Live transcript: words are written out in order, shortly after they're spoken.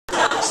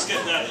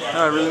that part.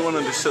 No, I really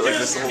wanted to sit like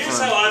this the whole Here's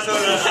time. how I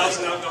found out I was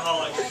an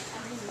alcoholic.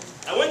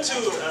 I went to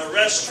a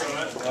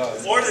restaurant,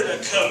 ordered a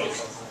Coke,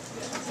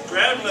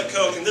 grabbed my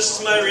Coke, and this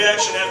is my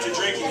reaction after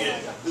drinking it.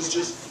 It was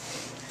just,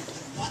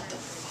 what the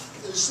fuck?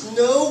 There's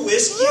no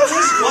whiskey in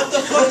this? What the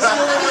fuck's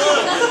going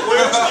on?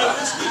 Where's my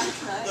whiskey?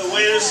 The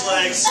waiter's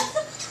like,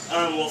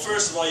 well,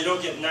 first of all, you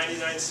don't get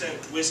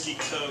 99-cent whiskey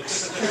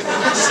Cokes.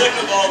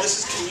 Second of all, this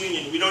is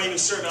communion. We don't even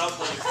serve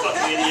alcohol, you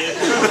fucking idiot.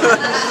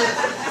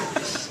 I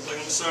was like,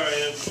 I'm sorry,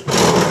 I have no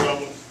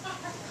problem.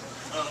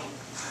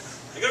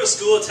 I go to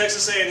school at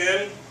Texas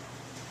A&M.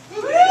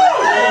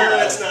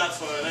 Oh, it's not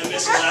fun. I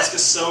miss Alaska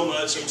so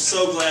much. I'm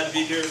so glad to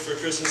be here for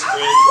Christmas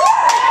break.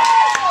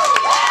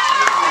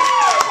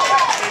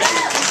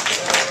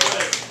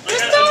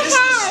 I miss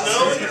the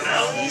snow and the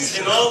mountains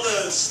and all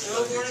the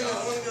snowboarding.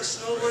 I want to go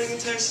snowboarding in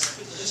Texas,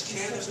 but you just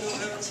can't. There's no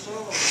mountains at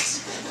all.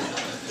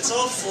 It's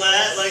all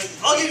flat. Like,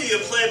 I'll give you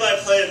a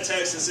play-by-play of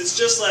Texas. It's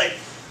just like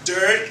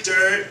dirt,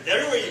 dirt.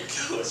 Everywhere you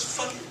go, it's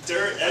fucking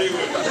dirt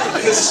everywhere.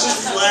 And it's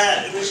just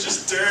flat, and there's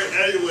just dirt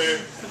everywhere.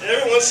 And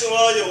every once in a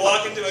while, you'll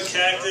walk into a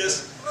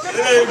cactus, and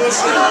then every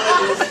once in a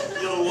while,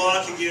 you'll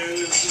walk again, and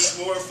it's just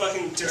more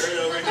fucking dirt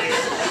over here.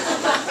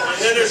 And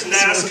then there's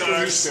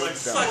NASCAR. It's like,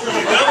 fuck you.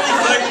 Nobody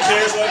fucking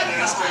cares about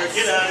NASCAR.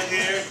 Get out of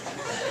here.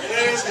 And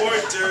then there's more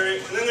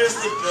dirt. And then there's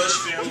the Bush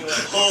family.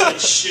 Like, holy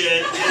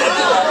shit. Yeah,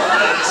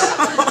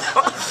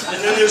 and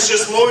then there's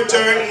just more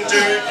dirt and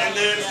dirt. And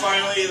then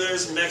finally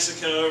there's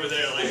Mexico over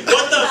there. Like,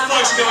 what the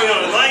fuck's going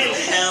on? Am I in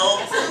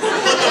hell?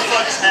 What the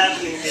fuck's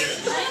happening here?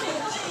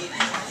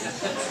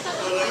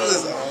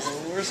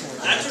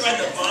 I have to ride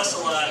the bus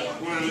a lot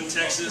when I'm in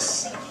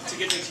Texas to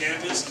get to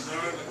campus because I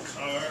don't have a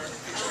car.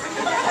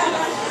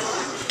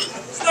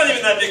 It's not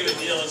even that big of a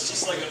deal. It's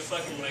just like a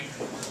fucking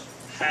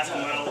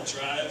half-a-mile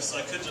drive, so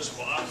I could just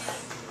walk.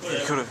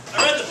 Whatever. I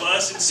ride the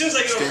bus, and as soon as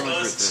I get on the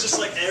bus, it's just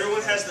like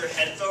everyone has their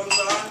headphones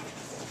on,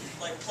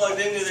 like plugged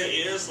into their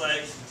ears.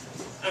 Like,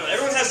 I don't know,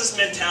 everyone has this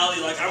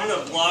mentality like, I'm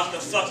gonna block the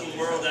fucking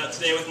world out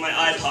today with my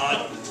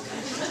iPod.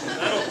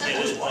 I don't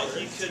get it. Like,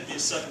 you could be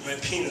sucking my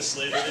penis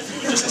later if you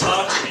would just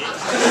talk to me.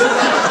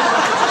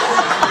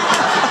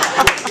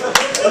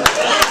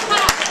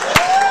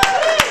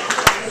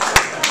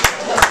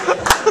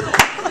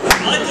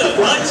 I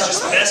like to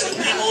just mess with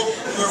people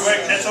who are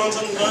wearing headphones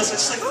on the bus. I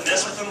just like to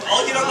mess with them.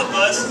 I'll get on the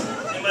bus,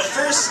 and I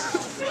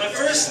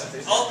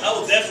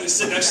will definitely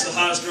sit next to the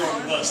hottest girl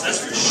on the bus. That's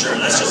for sure.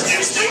 That's just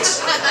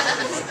instincts.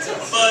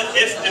 But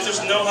if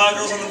there's no hot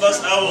girls on the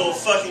bus, I will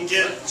fucking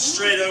get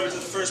straight over to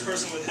the first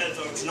person with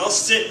headphones, and I'll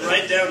sit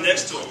right down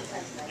next to them.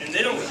 And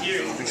they don't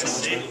hear anything I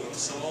say to them,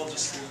 so I'll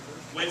just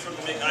wait for them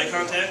to make eye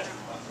contact.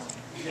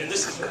 And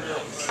this is really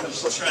fun.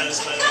 Just try this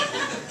by the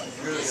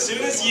way. As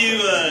soon as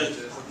you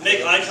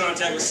make eye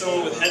contact with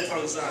someone with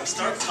headphones on,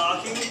 start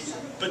talking,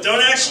 but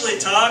don't actually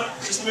talk.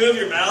 Just move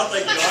your mouth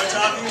like you are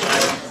talking.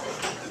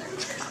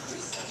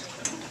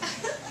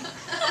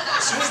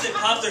 As soon as they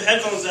pop their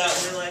headphones out,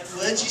 and they're like,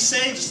 "What'd you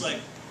say?" Just like,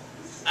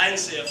 "I didn't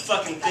say a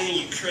fucking thing,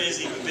 you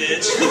crazy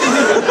bitch." Move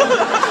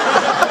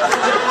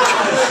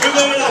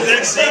over to the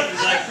next seat and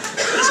be like,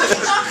 "This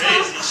girl's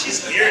crazy.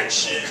 She's hearing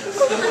shit."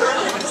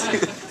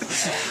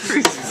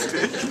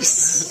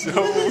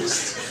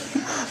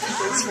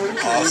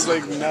 He's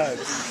like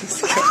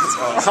nuts. I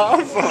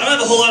don't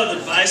have a whole lot of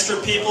advice for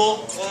people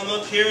while I'm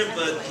up here,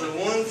 but the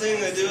one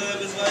thing I do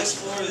have advice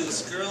for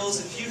is, girls,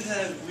 if you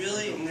have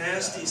really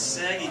nasty,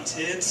 saggy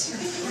tits,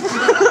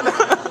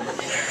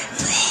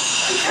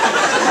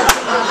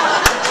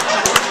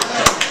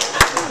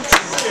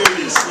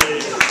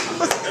 seriously.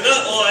 I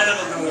have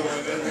another one.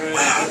 I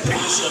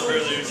picked this up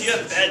earlier. If you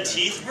have bad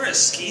teeth, wear a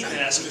ski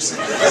mask or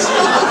something.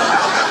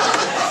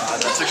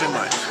 That's actually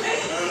mine.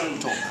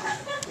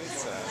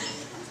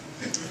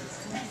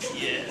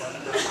 Yeah.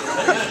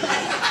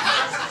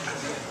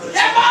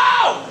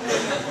 Demo!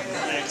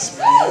 Thanks,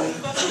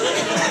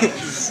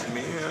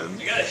 man.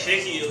 I got a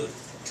hickey a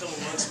couple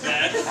months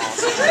back.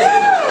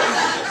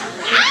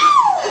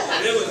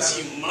 And it was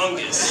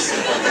humongous.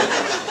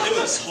 It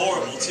was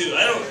horrible too. I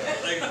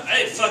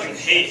fucking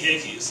hate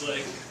hickeys.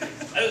 Like,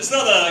 it's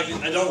not that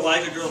I don't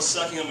like a girl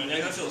sucking on my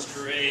neck. That feels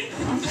great.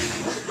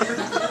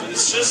 But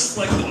it's just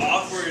like the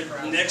awkward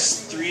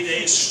next 3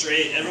 days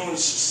straight.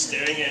 Everyone's just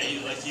staring at you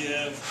like you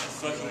have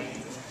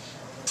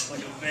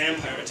like a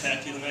vampire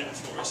attack you the night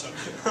before or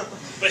something.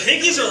 But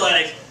hickeys are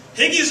like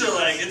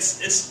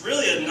it's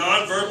really a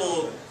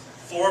non-verbal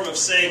form of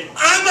saying,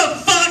 "I'm a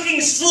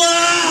fucking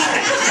slut!"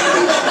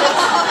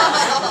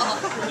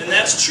 And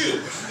that's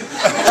true.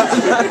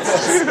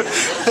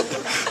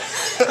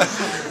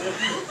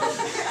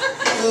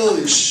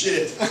 Holy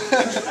shit.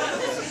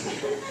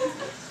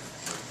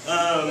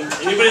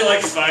 Anybody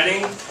like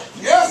fighting?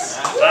 Yes!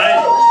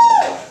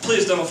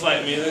 Please don't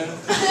fight me then.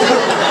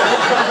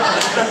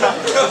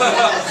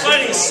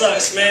 Fighting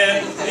sucks,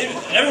 man.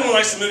 Everyone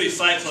likes the movie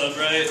Fight Club,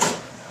 right?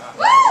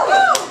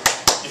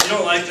 If you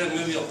don't like that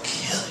movie, I'll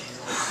kill you.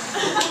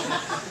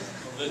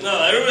 But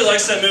no, everybody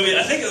likes that movie.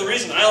 I think the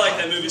reason I like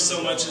that movie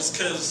so much is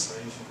because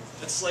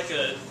it's like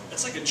a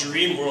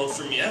dream world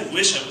for me. I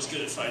wish I was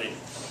good at fighting.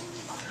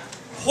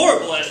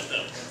 Horrible at it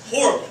though.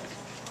 Horrible.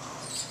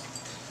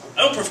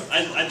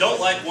 I don't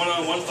like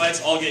one-on-one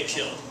fights. I'll get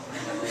killed.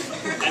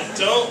 I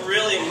don't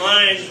really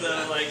mind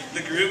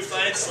the group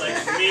fights, like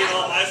me and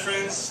all my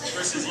friends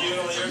versus you and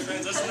all your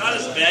friends. That's not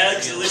as bad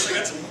because at least I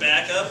got some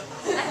backup.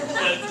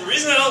 But the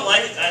reason I don't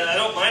like it, I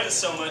don't mind it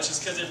so much, is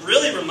because it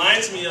really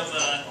reminds me of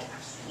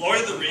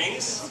Lord of the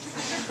Rings.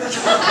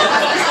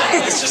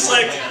 It's just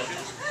like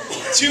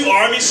two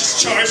armies just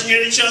charging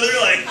at each other,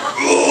 like.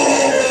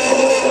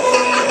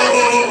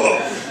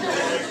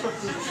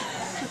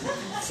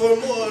 For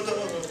more.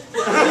 I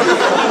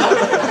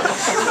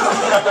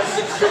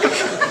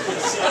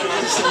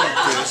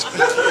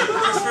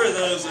prefer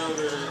those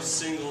over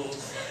single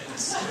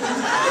fights.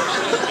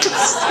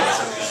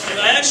 And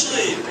I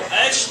actually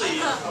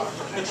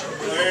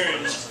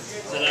learned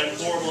that I'm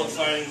horrible at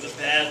fighting the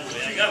bad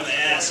way. I got my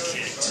ass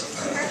kicked.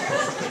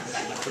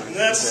 And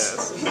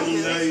that's when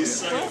you know you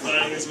suck at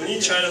fighting, is when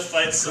you try to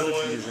fight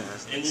someone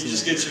and you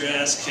just get your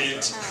ass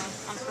kicked.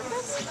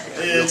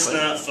 It's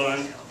not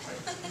fun.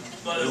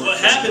 But what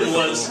happened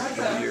was,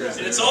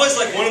 and it's always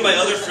like one of my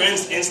other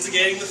friends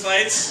instigating the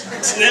fights.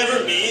 It's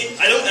never me.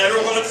 I don't ever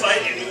want to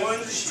fight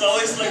anyone. It's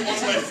always like one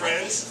of my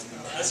friends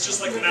that's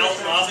just like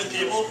mouthing off at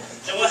people.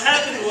 And what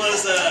happened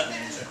was,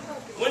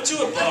 went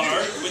to a bar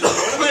with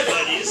one of my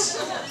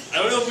buddies. I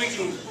don't know if we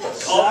can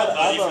call him a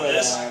buddy for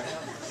this.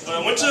 But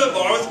I went to a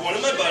bar with one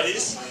of my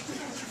buddies,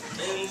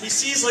 and he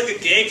sees like a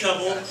gay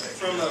couple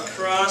from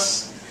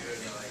across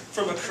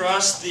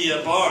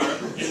the bar,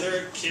 and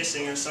they're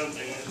kissing or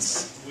something.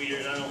 It's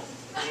weird. I don't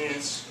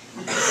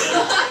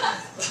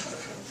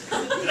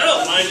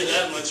mind it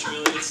that much,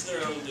 really. It's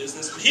their own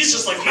business. But he's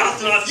just like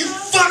mouthing off, "You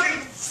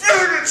fucking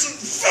faggots, and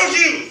fuck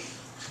you!"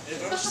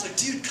 And I'm just like,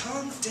 dude,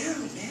 calm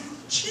down, man.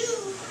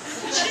 Chill.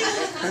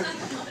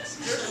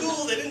 They're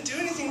cool. They didn't do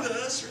anything to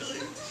us, really.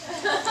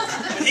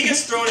 And he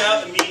gets thrown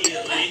out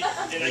immediately,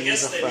 and I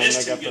guess they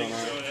missed him getting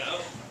thrown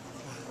out.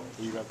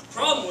 The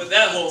problem with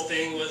that whole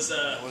thing was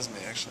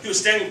he was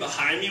standing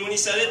behind me when he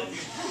said it.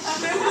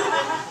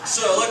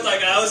 So it looked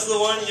like I was the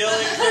one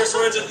yelling curse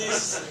words at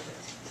these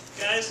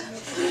guys.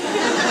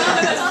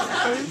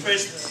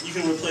 You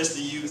can replace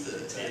the U with the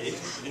A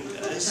in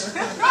guys.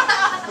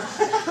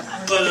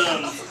 But,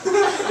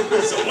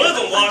 so one of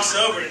them walks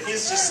over and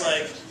he's just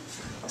like,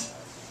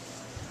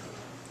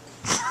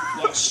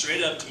 walks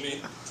straight up to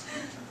me.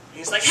 And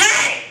he's like,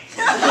 "Hey!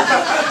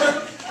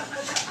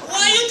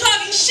 Why are you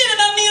talking shit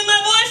about me and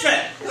my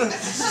boyfriend?"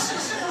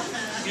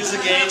 He was a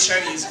gay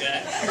Chinese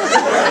guy.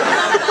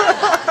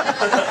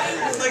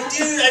 Like,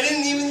 dude,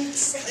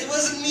 it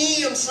wasn't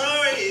me, I'm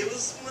sorry. It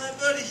was my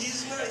buddy.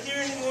 He's not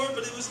here anymore,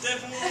 but it was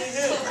definitely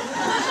him.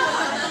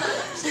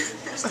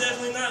 It was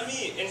definitely not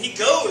me. And he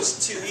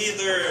goes to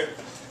either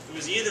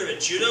a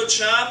judo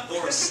chop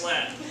or a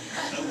slap.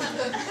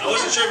 I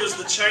wasn't sure if it was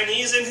the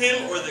Chinese in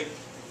him or the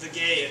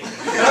gay in him.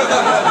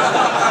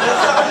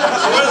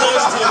 One of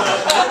those two.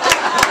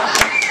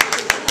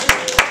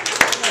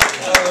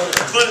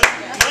 But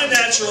my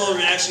natural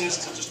reaction is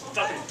to just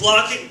fucking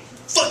block it,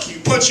 fuck you,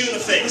 punch you in the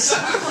face.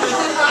 And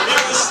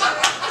it was,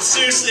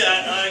 seriously,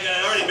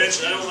 I already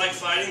mentioned I don't like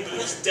fighting, but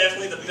it was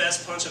definitely the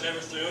best punch I've ever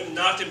thrown.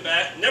 Knocked him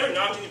back, never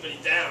knocked anybody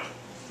down,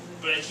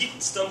 but he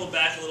stumbled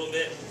back a little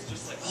bit and was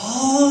just like,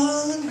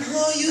 "Oh,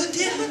 no, you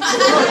didn't."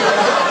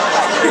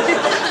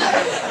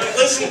 Like,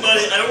 listen,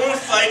 buddy, I don't want to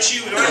fight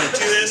you, we don't have to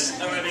do this.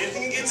 I don't have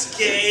anything against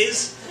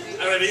gays,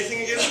 I don't have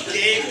anything against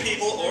gay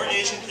people or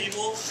Asian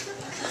people.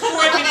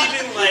 Before I could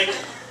even, like,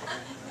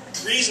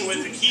 reason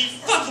with him, he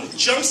fucking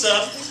jumps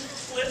up,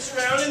 flips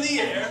around in the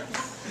air,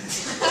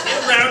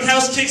 and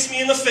roundhouse kicks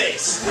me in the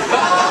face. And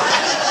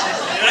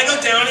I go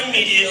down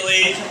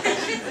immediately,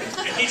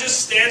 and he just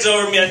stands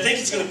over me. I think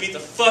he's going to beat the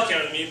fuck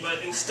out of me,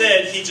 but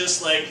instead, he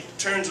just, like,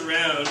 turns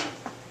around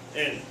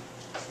and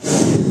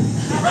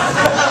right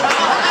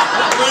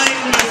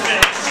in my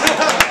face.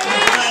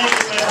 Right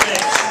in my